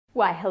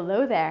Why,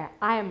 hello there,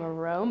 I am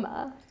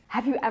Aroma.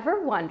 Have you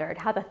ever wondered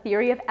how the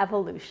theory of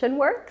evolution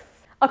works?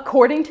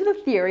 According to the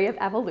theory of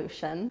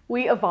evolution,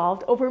 we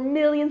evolved over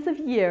millions of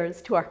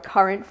years to our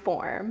current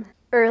form.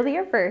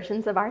 Earlier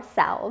versions of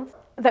ourselves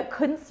that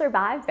couldn't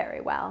survive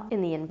very well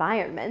in the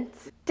environment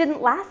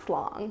didn't last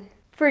long.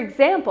 For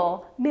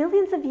example,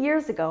 millions of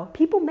years ago,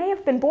 people may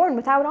have been born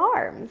without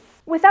arms.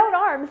 Without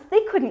arms,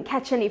 they couldn't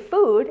catch any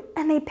food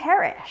and they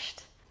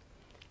perished.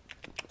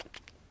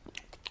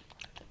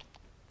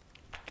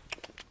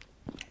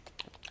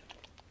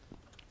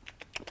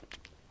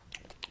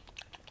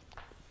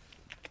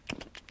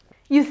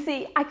 You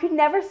see, I could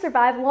never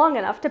survive long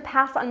enough to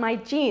pass on my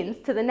genes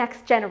to the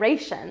next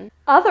generation.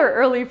 Other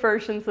early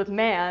versions of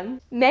man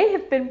may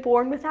have been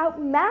born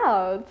without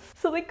mouths,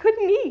 so they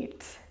couldn't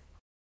eat.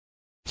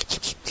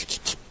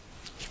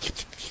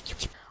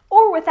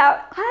 Or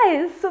without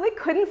eyes, so they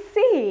couldn't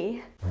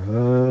see.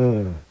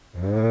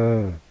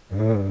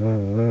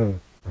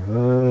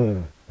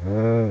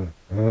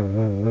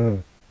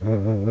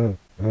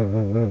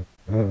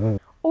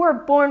 Or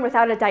born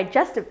without a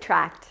digestive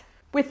tract,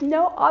 with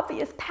no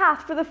obvious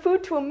path for the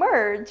food to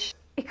emerge.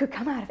 It could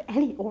come out of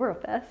any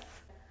orifice.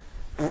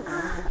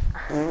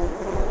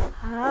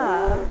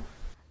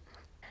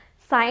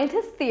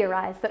 Scientists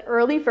theorize that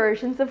early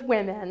versions of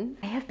women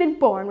may have been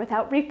born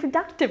without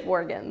reproductive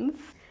organs.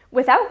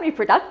 Without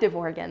reproductive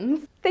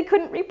organs, they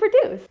couldn't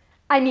reproduce.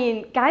 I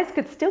mean, guys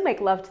could still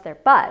make love to their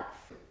butts.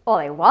 Well,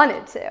 they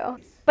wanted to,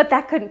 but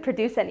that couldn't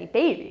produce any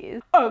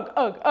babies. Ugh,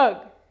 ugh,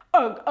 ugh.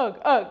 Ugh, ugh,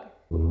 ugh.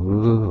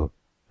 Ooh.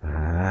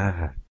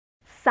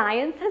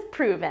 Science has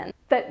proven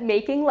that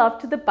making love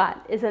to the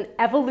butt is an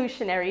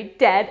evolutionary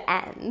dead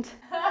end.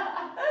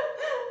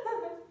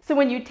 So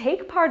when you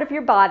take part of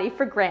your body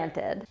for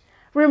granted,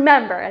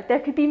 remember there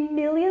could be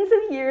millions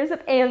of years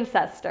of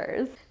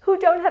ancestors who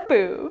don't have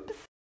boobs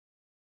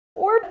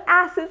or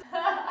asses.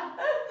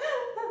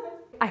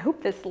 I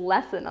hope this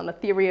lesson on the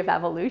theory of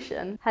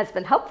evolution has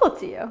been helpful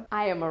to you.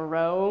 I am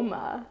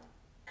Aroma.